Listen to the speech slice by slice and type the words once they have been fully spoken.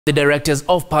The directors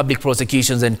of public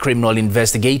prosecutions and criminal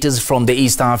investigators from the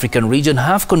East African region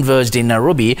have converged in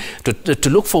Nairobi to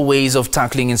look for ways of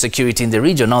tackling insecurity in the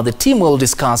region. Now, the team will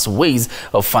discuss ways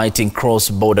of fighting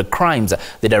cross-border crimes.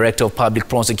 The director of public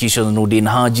prosecutions, Noordin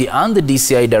Haji, and the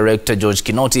DCI director, George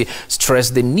Kinoti,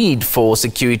 stressed the need for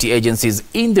security agencies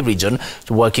in the region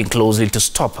working closely to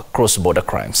stop cross-border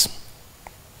crimes.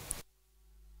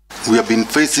 We have been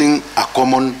facing a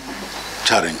common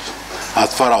challenge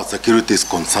as far as security is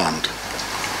concerned.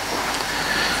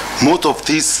 Most of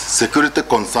these security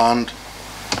concerns,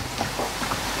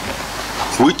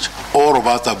 which all of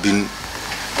us have been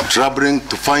troubling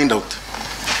to find out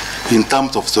in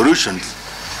terms of solutions,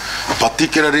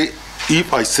 particularly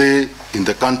if I say in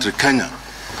the country Kenya,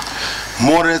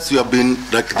 more or less we have been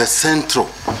like the central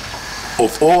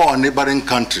of all our neighboring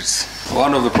countries.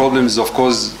 One of the problems, of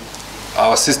course,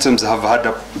 our systems have had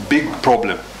a big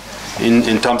problem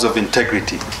in terms of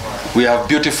integrity. We have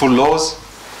beautiful laws,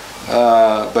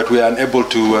 but we are unable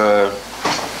to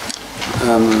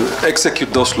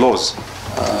execute those laws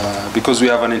because we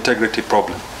have an integrity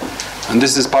problem. And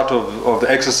this is part of the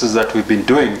exercise that we've been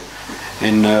doing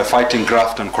in fighting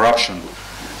graft and corruption.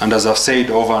 And as I've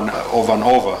said over and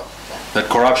over, that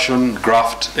corruption,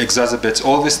 graft exacerbates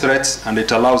all these threats, and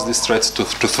it allows these threats to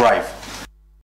thrive.